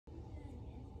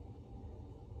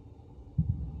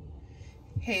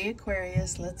Hey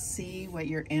Aquarius, let's see what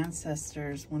your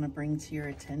ancestors want to bring to your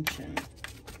attention.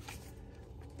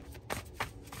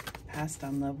 Passed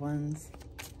on loved ones.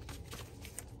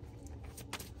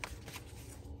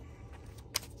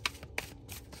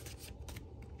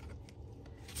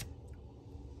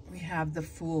 We have the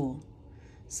Fool.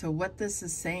 So what this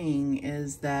is saying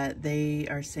is that they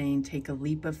are saying take a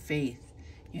leap of faith.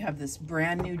 You have this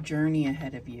brand new journey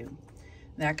ahead of you.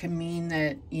 That can mean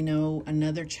that, you know,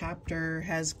 another chapter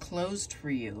has closed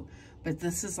for you. But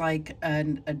this is like a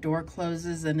door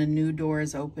closes and a new door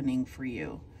is opening for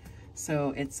you.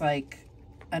 So it's like,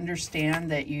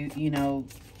 understand that you know,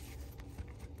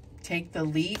 take the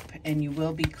leap and you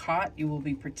will be caught. You will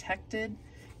be protected.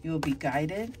 You will be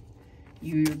guided.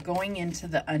 You're going into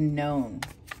the unknown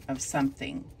of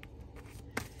something.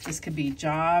 This could be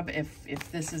job.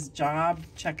 If this is job,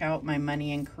 check out my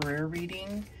money and career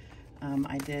reading.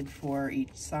 I did for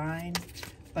each sign,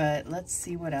 but let's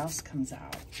see what else comes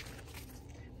out.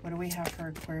 What do we have for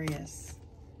Aquarius?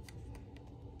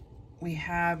 We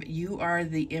have, you are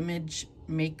the image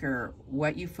maker.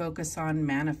 What you focus on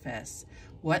manifests.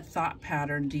 What thought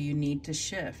pattern do you need to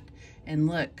shift? And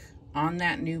look, on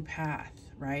that new path,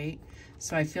 right?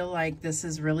 So I feel like this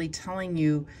is really telling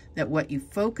you that what you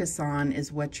focus on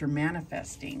is what you're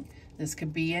manifesting. This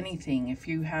could be anything. If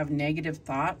you have negative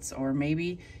thoughts, or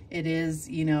maybe it is,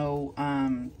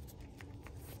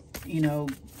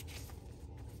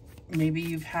 maybe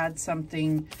you've had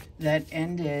something that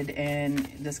ended, and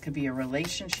this could be a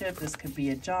relationship, this could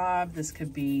be a job, this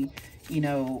could be,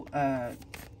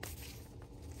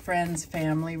 friends,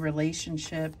 family,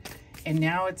 relationship. And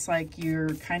now it's like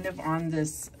you're kind of on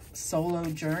this solo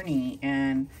journey,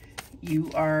 and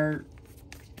you are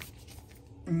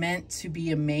meant to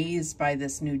be amazed by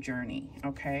this new journey,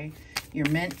 okay? You're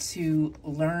meant to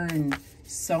learn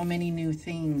so many new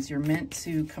things. You're meant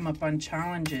to come up on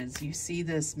challenges. You see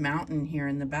this mountain here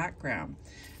in the background.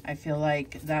 I feel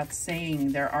like that's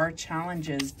saying there are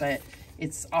challenges, but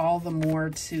it's all the more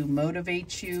to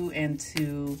motivate you and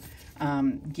to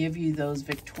give you those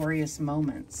victorious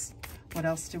moments. What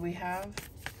else do we have?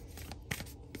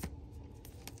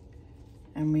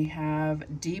 And we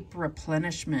have deep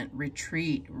replenishment,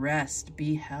 retreat, rest,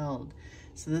 be held.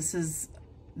 So this is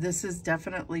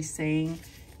definitely saying,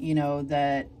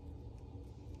 that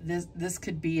this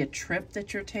could be a trip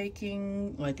that you're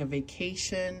taking, like a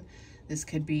vacation. This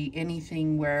could be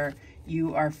anything where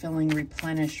you are feeling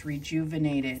replenished,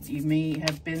 rejuvenated. You may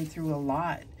have been through a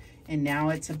lot, and now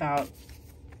it's about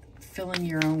filling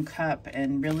your own cup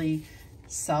and really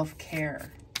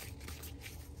self-care.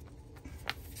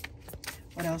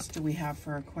 What else do we have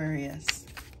for Aquarius?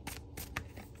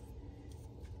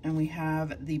 And we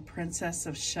have the Princess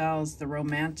of Shells, the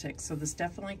romantic. So this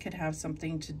definitely could have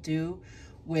something to do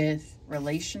with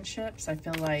relationships. I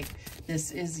feel like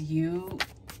this is you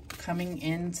coming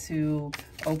into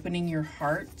opening your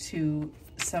heart to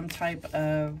some type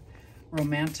of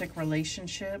romantic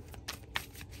relationship,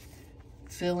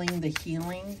 feeling the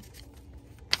healing.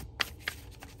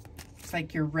 It's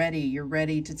like you're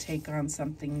ready to take on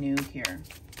something new here.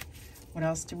 What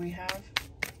else do we have?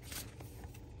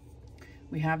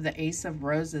 We have the Ace of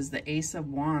Roses, the Ace of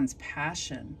Wands,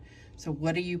 passion. So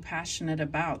what are you passionate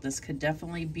about? This could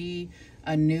definitely be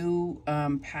a new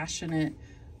passionate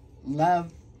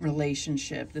love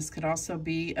relationship. This could also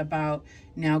be about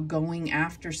now going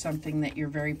after something that you're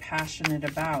very passionate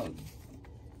about.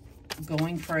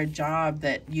 Going for a job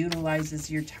that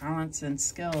utilizes your talents and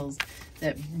skills,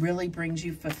 that really brings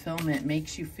you fulfillment,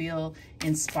 makes you feel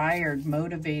inspired,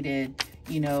 motivated,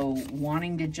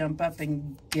 wanting to jump up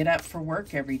and get up for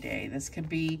work every day. This could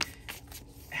be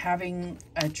having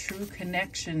a true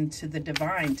connection to the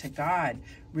divine, to God,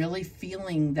 really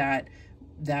feeling that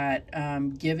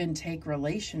give and take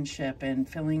relationship, and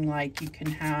feeling like you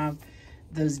can have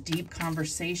those deep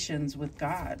conversations with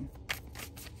God.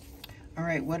 All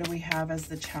right, what do we have as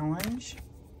the challenge?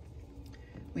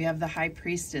 We have the High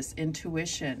Priestess,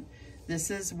 intuition. This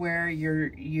is where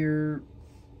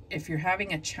if you're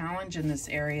having a challenge in this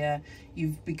area,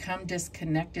 you've become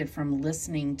disconnected from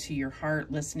listening to your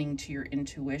heart, listening to your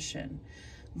intuition,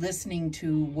 listening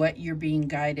to what you're being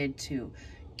guided to,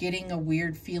 getting a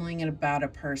weird feeling about a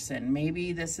person.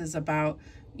 Maybe this is about,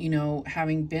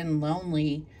 having been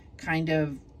lonely, kind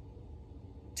of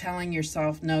telling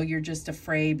yourself, no, you're just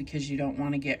afraid because you don't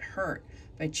want to get hurt.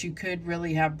 But you could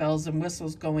really have bells and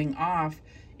whistles going off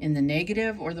in the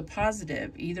negative or the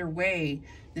positive. Either way,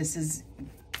 this is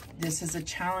a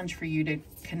challenge for you to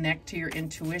connect to your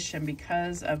intuition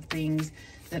because of things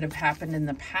that have happened in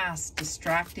the past,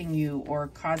 distracting you or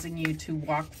causing you to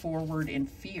walk forward in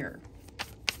fear.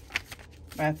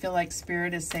 But I feel like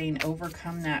Spirit is saying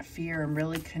overcome that fear and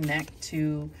really connect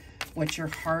to what your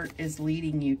heart is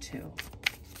leading you to.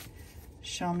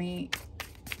 Show me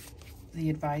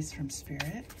the advice from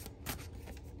Spirit.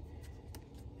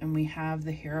 And we have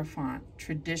the Hierophant,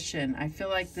 tradition. I feel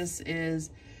like this is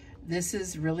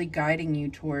really guiding you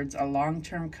towards a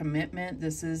long-term commitment.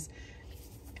 This is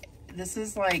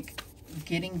like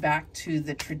getting back to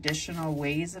the traditional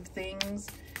ways of things.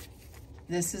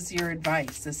 This is your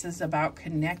advice. This is about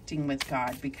connecting with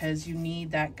God, because you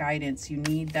need that guidance. You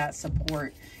need that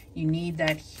support. You need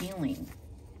that healing.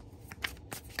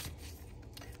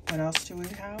 What else do we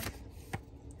have?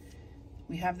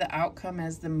 We have the outcome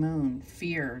as the moon,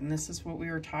 fear, and this is what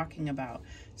we were talking about.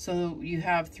 So you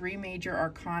have 3 major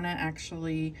arcana,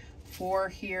 actually 4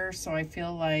 here. So I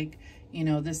feel like, you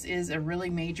know, this is a really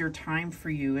major time for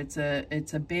you. It's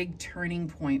a big turning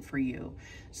point for you.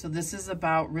 So this is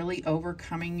about really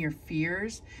overcoming your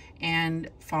fears and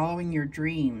following your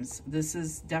dreams. This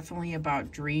is definitely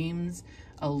about dreams,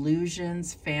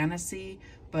 illusions, fantasy,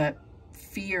 but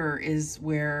fear is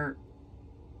where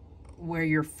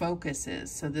your focus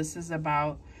is. So this is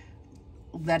about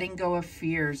letting go of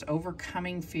fears,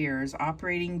 overcoming fears,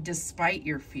 operating despite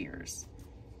your fears,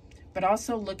 but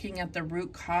also looking at the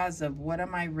root cause of what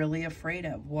am I really afraid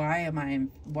of? Why am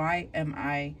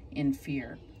I in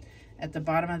fear? At the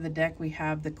bottom of the deck, we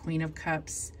have the Queen of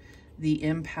Cups, the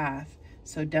Empath.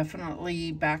 So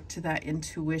definitely back to that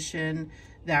intuition,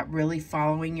 that really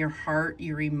following your heart.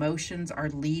 Your emotions are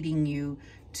leading you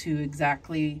to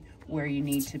exactly where you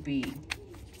need to be.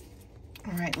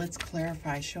 All right, let's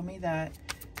clarify. Show me that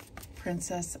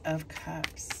Princess of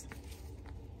Cups.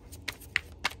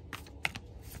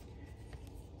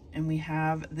 And we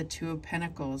have the Two of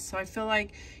Pentacles. So I feel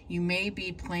like you may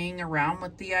be playing around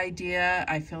with the idea.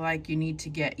 I feel like you need to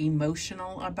get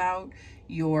emotional about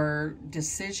your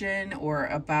decision or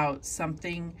about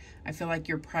something. I feel like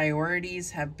your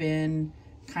priorities have been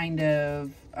kind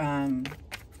of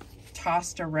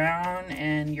tossed around,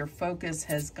 and your focus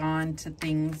has gone to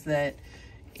things that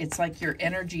it's like your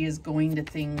energy is going to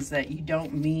things that you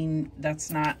don't mean,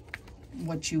 that's not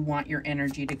what you want your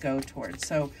energy to go towards.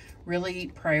 So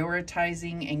really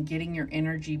prioritizing and getting your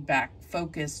energy back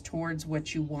focused towards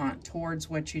what you want, towards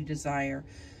what you desire,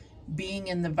 being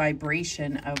in the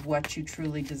vibration of what you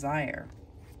truly desire.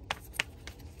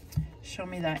 Show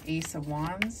me that Ace of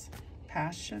Wands,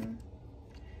 passion.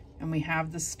 And we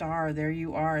have the Star. There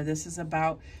you are. This is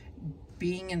about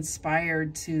being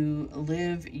inspired to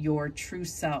live your true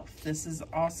self. This is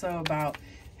also about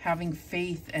having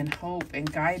faith and hope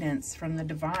and guidance from the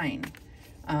divine.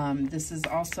 This is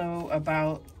also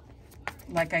about,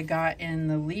 like I got in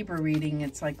the Libra reading,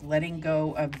 it's like letting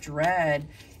go of dread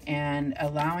and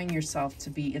allowing yourself to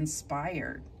be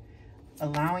inspired,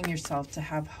 allowing yourself to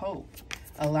have hope,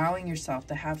 allowing yourself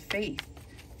to have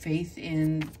faith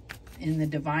in the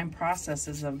divine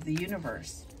processes of the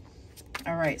universe.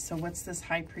 All right, so what's this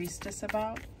High Priestess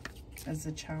about as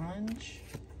a challenge?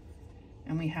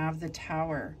 And we have the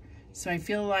Tower. So I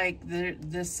feel like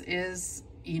this is,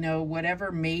 you know,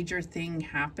 whatever major thing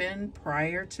happened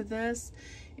prior to this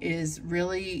is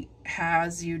really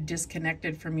has you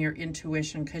disconnected from your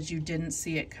intuition because you didn't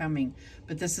see it coming.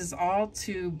 But this is all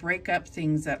to break up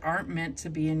things that aren't meant to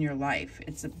be in your life.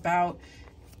 It's about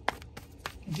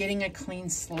getting a clean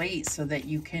slate so that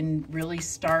you can really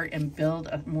start and build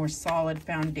a more solid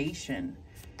foundation.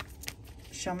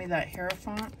 Show me that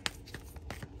Hierophant.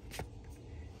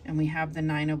 And we have the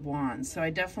Nine of Wands. So I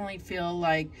definitely feel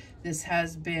like this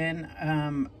has been,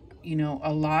 you know,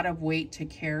 a lot of weight to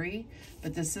carry,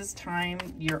 but this is time.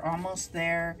 You're almost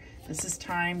there. This is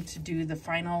time to do the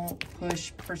final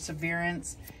push,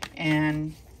 perseverance.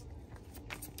 And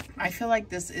I feel like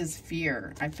this is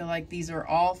fear. I feel like these are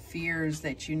all fears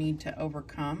that you need to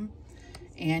overcome.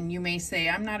 And you may say,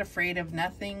 I'm not afraid of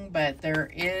nothing, but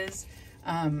there is,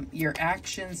 your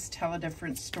actions tell a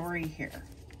different story here.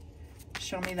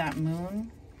 Show me that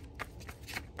Moon.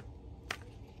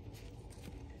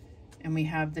 And we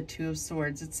have the Two of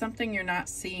Swords. It's something you're not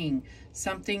seeing,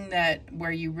 something that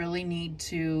where you really need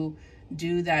to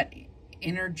do that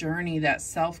inner journey, that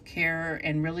self-care,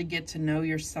 and really get to know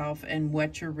yourself and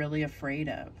what you're really afraid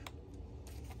of.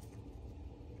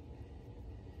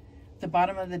 The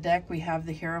bottom of the deck, we have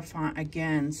the Hierophant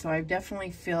again. So I definitely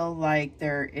feel like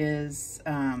there is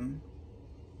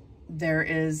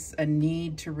a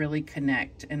need to really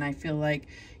connect. And I feel like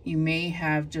you may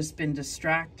have just been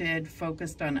distracted,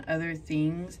 focused on other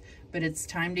things, but it's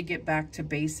time to get back to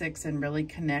basics and really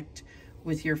connect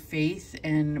with your faith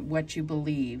and what you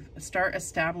believe. Start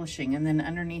establishing. And then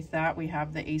underneath that, we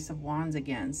have the Ace of Wands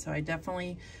again. So I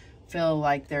definitely feel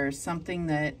like there's something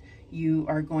that you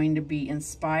are going to be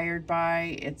inspired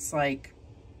by. It's like,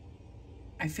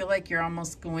 I feel like you're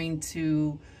almost going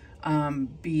to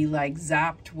be like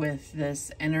zapped with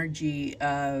this energy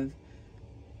of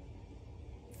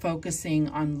focusing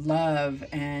on love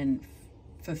and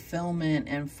fulfillment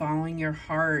and following your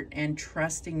heart and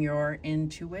trusting your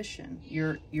intuition,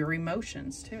 your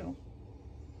emotions too.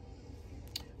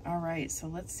 All right, so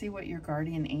let's see what your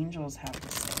guardian angels have to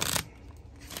say.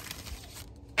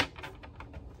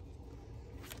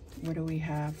 What do we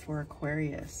have for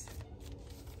Aquarius?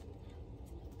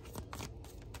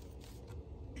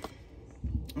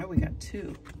 Oh, we got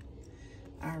 2.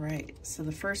 All right, so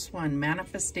the first one,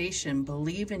 manifestation.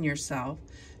 Believe in yourself,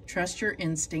 trust your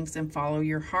instincts, and follow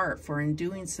your heart. For in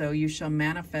doing so, you shall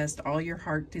manifest all your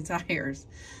heart desires.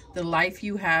 The life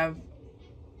you have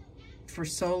for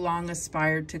so long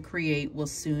aspired to create will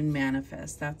soon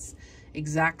manifest. That's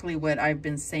exactly what I've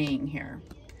been saying here.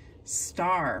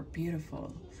 Star,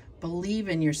 beautiful. Believe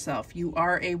in yourself. You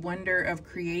are a wonder of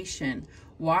creation.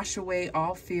 Wash away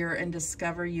all fear and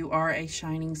discover you are a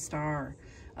shining star.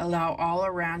 Allow all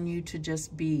around you to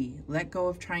just be. Let go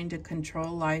of trying to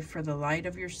control life, for the light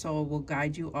of your soul will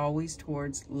guide you always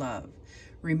towards love.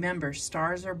 Remember,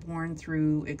 stars are born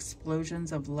through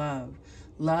explosions of love.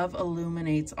 Love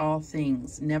illuminates all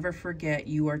things. Never forget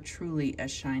you are truly a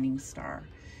shining star.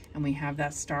 And we have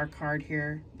that star card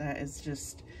here. That is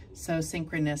just so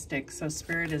synchronistic. So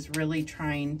Spirit is really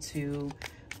trying to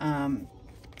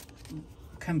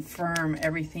confirm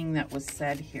everything that was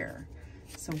said here.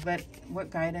 So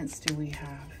what guidance do we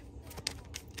have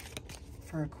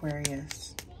for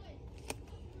Aquarius?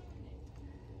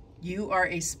 You are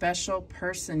a special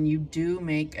person. You do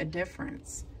make a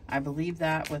difference. I believe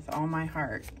that with all my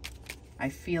heart. I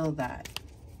feel that.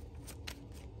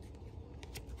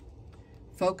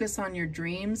 Focus on your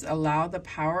dreams. Allow the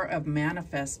power of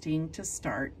manifesting to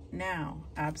start now.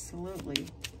 Absolutely.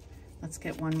 Let's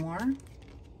get one more.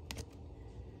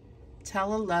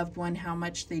 Tell a loved one how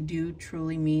much they do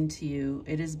truly mean to you.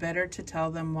 It is better to tell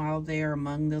them while they are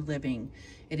among the living.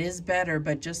 It is better,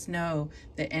 but just know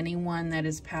that anyone that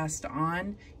is passed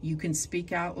on, you can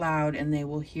speak out loud and they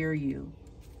will hear you.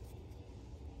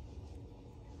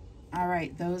 All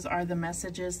right, those are the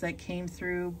messages that came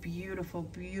through. Beautiful,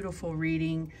 beautiful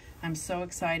reading. I'm so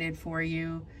excited for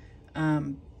you.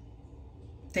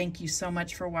 Thank you so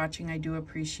much for watching. I do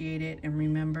appreciate it. And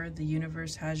remember, the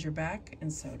universe has your back,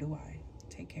 and so do I.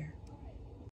 Take care.